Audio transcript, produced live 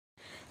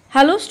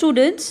Hello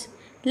students,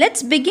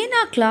 let's begin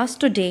our class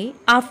today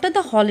after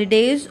the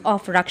holidays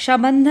of Raksha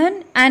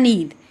Bandhan and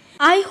Eid.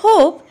 I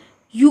hope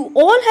you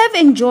all have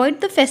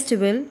enjoyed the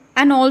festival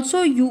and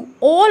also you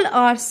all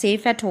are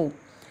safe at home.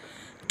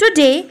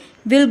 Today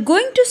we're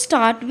going to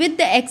start with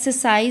the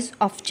exercise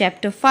of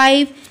chapter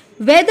 5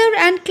 Weather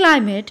and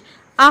Climate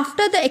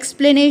after the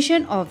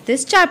explanation of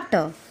this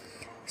chapter.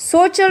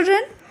 So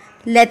children,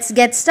 let's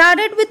get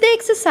started with the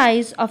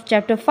exercise of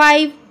chapter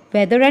 5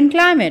 Weather and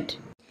Climate.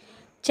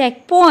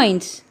 Check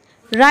points.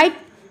 Write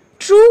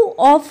true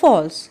or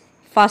false.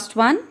 First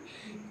one,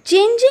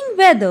 changing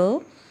weather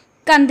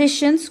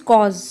conditions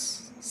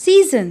cause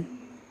season.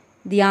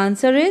 The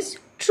answer is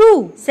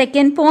true.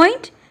 Second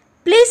point,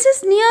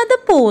 places near the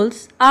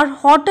poles are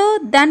hotter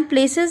than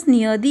places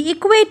near the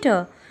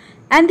equator.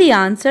 And the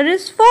answer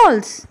is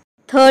false.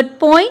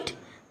 Third point,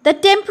 the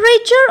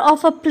temperature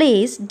of a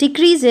place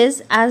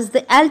decreases as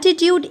the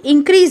altitude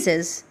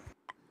increases.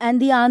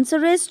 And the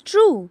answer is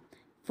true.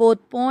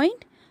 Fourth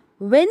point,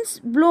 winds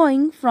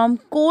blowing from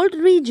cold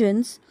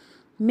regions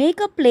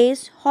make a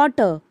place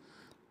hotter,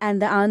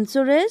 and the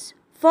answer is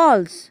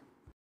false.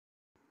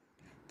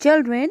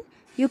 Children,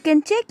 you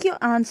can check your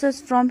answers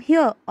from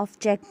here of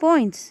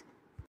checkpoints.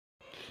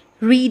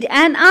 Read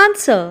and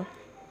answer.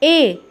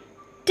 A.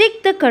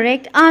 Tick the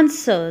correct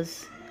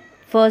answers.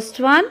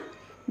 First one,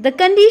 the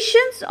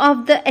conditions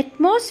of the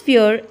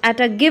atmosphere at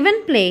a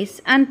given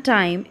place and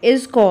time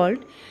is called,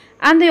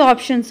 and the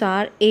options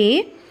are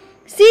A.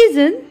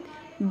 Season,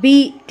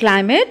 B.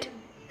 Climate,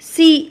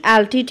 C.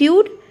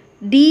 Altitude,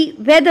 D.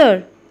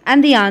 Weather,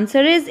 and the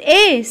answer is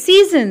A.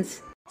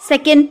 Seasons.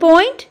 Second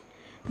point,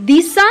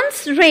 the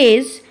sun's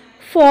rays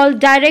fall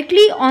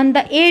directly on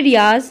the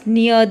areas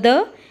near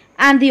the,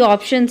 and the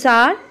options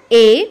are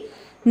A.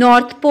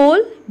 North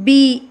Pole,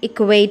 B.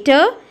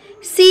 Equator,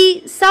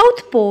 C.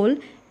 South Pole,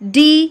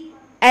 D.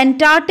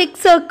 Antarctic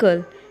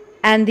Circle,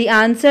 and the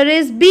answer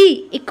is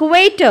B.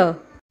 Equator.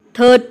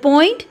 Third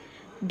point,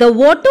 the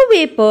water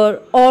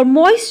vapor or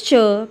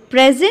moisture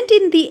present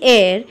in the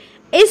air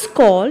is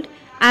called,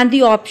 and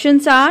the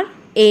options are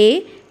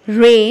A.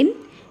 Rain,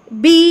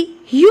 B.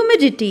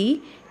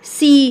 Humidity,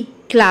 C.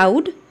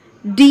 Cloud,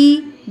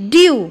 D.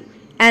 Dew,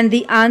 and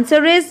the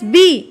answer is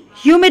B.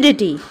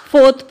 Humidity.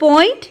 Fourth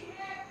point,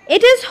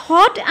 it is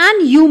hot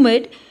and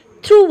humid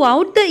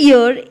throughout the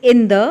year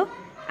in the,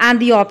 and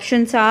the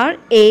options are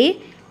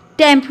A.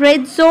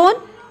 Temperate zone,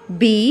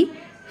 B.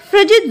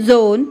 Frigid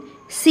zone,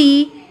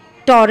 C.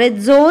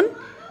 Torrid zone,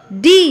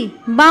 D.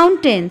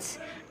 Mountains,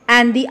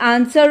 and the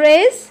answer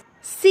is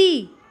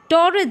C.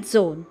 Torrid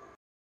zone.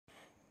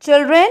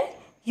 Children,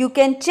 you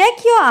can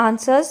check your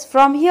answers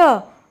from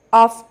here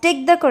of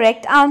tick the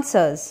correct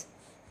answers.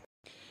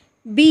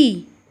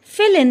 B.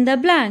 Fill in the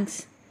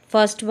blanks.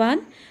 First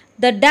one,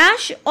 the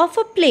dash of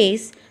a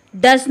place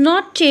does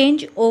not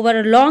change over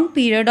a long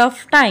period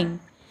of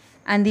time,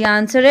 and the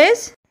answer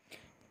is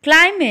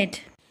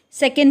climate.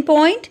 Second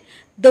point,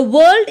 the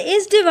world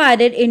is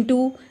divided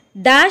into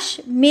dash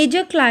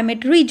major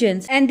climate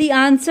regions, and the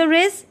answer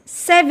is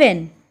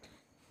 7.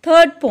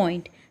 Third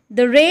point,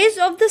 the rays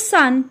of the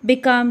sun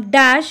become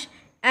dash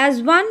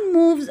as one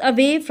moves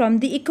away from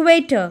the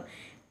equator,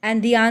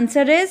 and the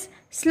answer is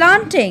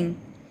slanting.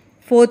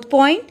 Fourth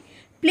point,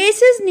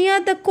 places near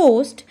the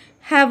coast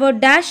have a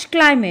dash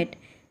climate,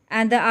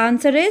 and the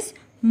answer is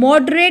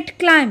moderate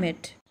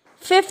climate.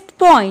 Fifth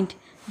point,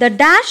 the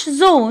dash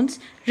zones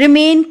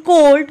remain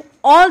cold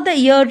all the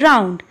year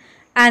round,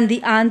 and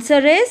the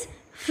answer is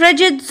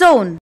frigid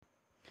zone.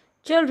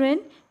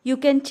 Children, you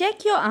can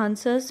check your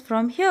answers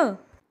from here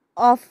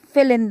of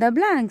fill in the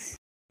blanks.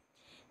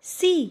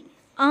 C.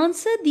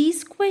 Answer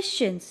these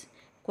questions.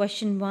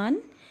 Question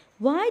 1.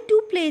 Why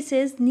do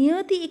places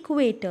near the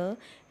equator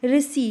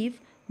receive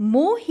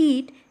more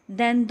heat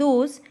than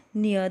those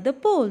near the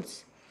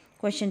poles?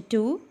 Question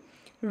 2.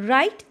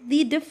 Write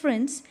the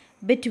difference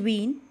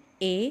between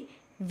A.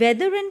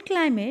 Weather and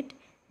climate,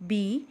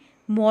 B.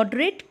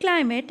 Moderate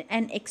climate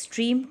and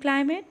extreme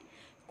climate.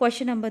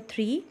 Question number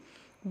 3.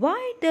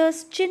 Why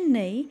does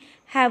Chennai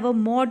have a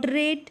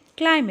moderate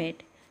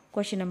climate?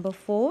 Question number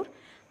 4.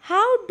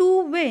 How do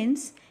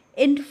winds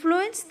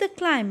influence the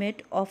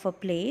climate of a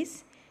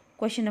place?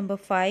 Question number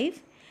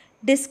 5.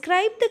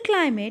 Describe the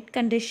climate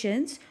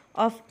conditions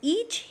of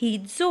each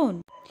heat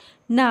zone.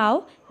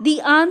 Now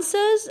the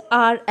answers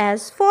are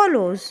as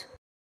follows.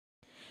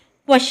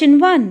 Question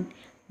 1.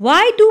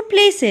 Why do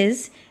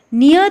places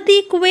near the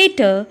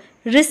equator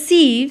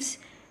receive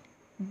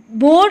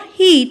more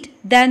heat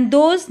than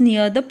those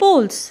near the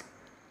poles?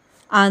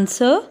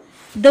 Answer.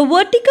 The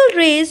vertical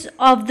rays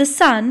of the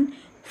sun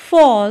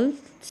fall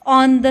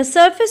on the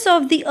surface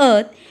of the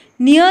earth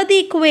near the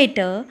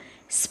equator,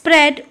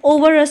 spread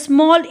over a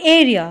small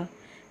area.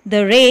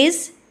 The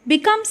rays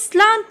become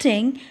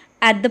slanting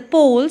at the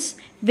poles,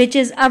 which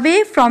is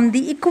away from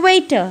the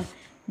equator.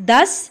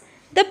 Thus,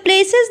 the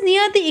places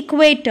near the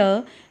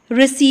equator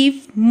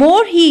receive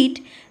more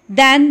heat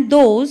than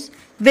those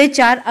which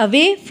are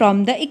away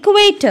from the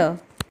equator.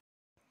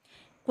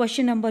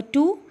 Question number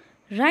 2.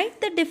 Write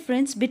the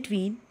difference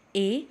between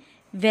A.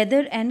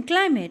 Weather and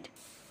climate.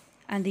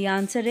 And the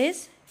answer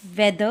is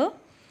weather.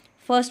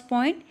 First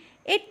point,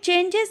 it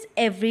changes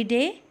every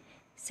day.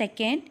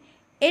 Second,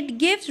 it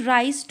gives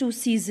rise to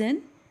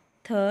season.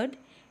 Third,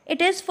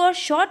 it is for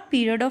short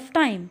period of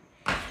time.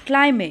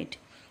 Climate,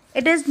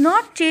 it does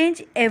not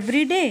change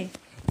every day.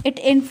 It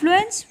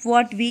influences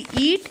what we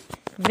eat,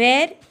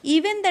 where,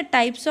 even the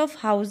types of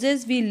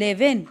houses we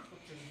live in.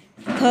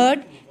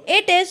 Third,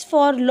 it is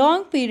for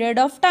long period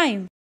of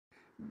time.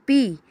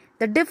 B.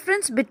 The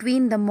difference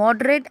between the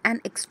moderate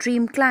and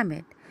extreme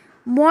climate.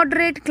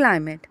 Moderate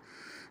climate.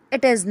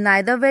 It is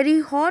neither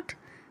very hot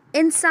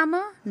in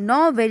summer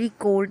nor very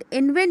cold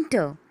in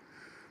winter.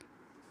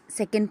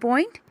 Second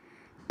point,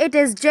 it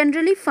is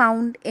generally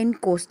found in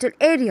coastal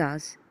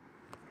areas.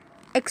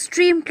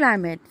 Extreme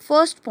climate.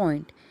 First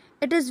point,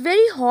 it is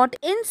very hot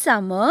in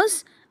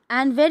summers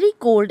and very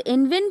cold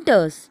in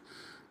winters.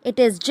 It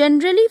is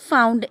generally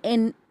found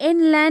in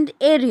inland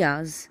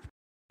areas.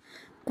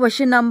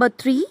 Question number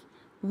 3.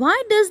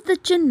 Why does the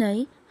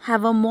Chennai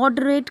have a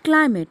moderate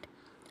climate?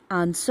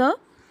 Answer.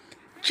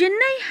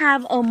 Chennai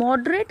have a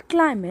moderate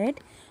climate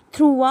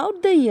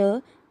throughout the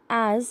year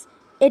as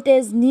it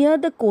is near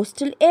the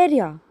coastal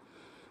area.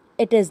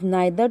 It is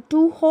neither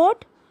too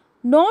hot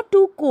nor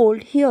too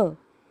cold here.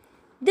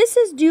 This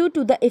is due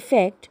to the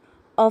effect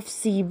of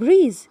sea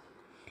breeze,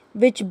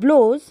 which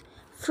blows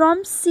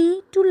from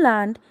sea to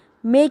land,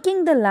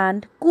 making the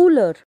land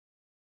cooler.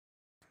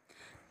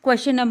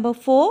 Question number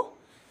 4.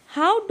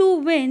 How do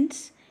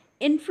winds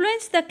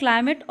influence the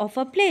climate of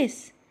a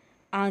place?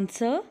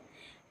 Answer.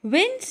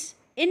 Winds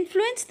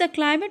influence the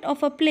climate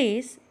of a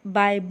place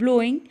by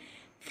blowing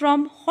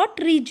from hot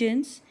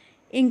regions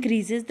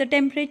increases the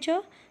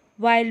temperature,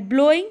 while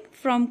blowing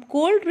from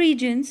cold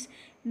regions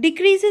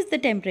decreases the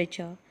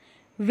temperature.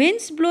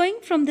 Winds blowing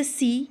from the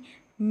sea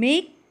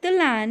make the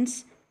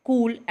lands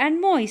cool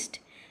and moist,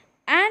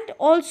 and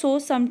also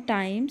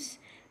sometimes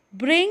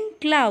bring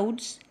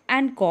clouds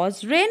and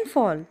cause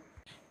rainfall.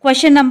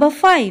 Question number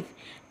 5.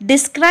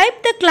 Describe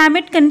the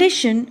climate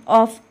condition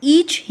of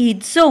each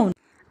heat zone.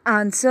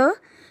 Answer.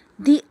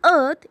 The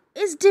earth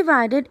is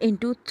divided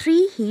into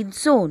 3 heat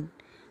zones.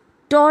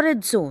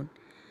 Torrid zone.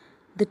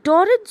 The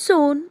torrid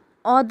zone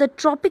or the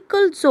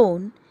tropical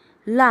zone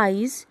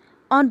lies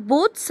on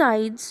both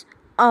sides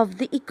of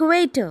the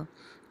equator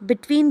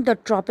between the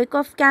Tropic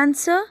of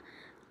Cancer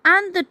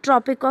and the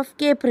Tropic of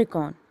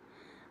Capricorn.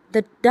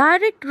 The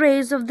direct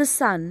rays of the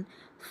sun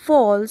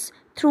falls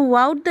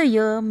throughout the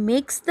year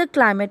makes the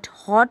climate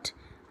hot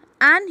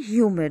and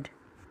humid.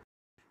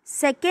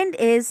 Second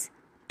is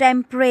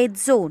temperate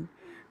zone.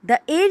 The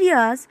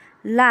areas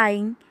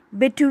lying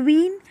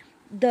between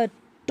the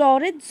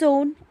torrid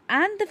zone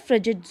and the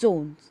frigid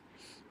zones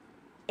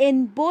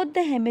in both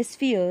the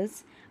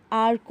hemispheres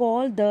are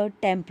called the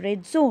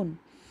temperate zone.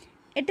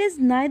 It is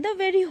neither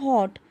very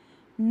hot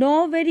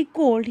nor very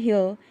cold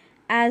here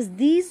as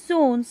these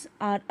zones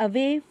are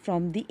away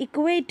from the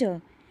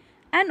equator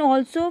and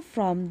also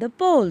from the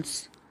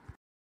poles.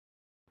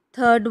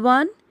 Third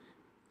one,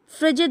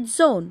 frigid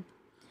zone.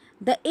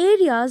 The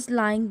areas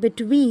lying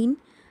between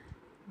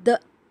the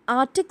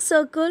Arctic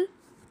Circle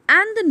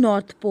and the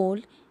North Pole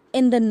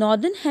in the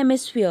northern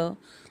hemisphere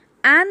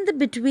and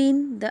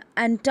between the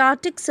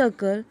Antarctic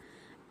Circle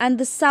and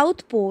the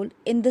South Pole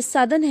in the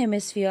southern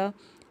hemisphere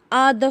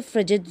are the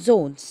frigid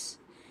zones.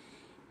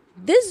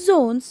 These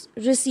zones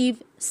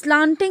receive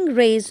slanting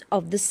rays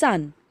of the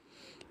sun.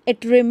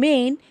 It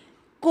remains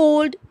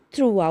cold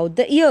throughout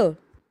the year.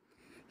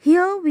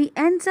 Here we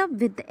ends up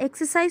with the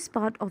exercise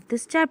part of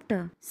this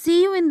chapter.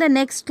 See you in the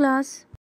next class.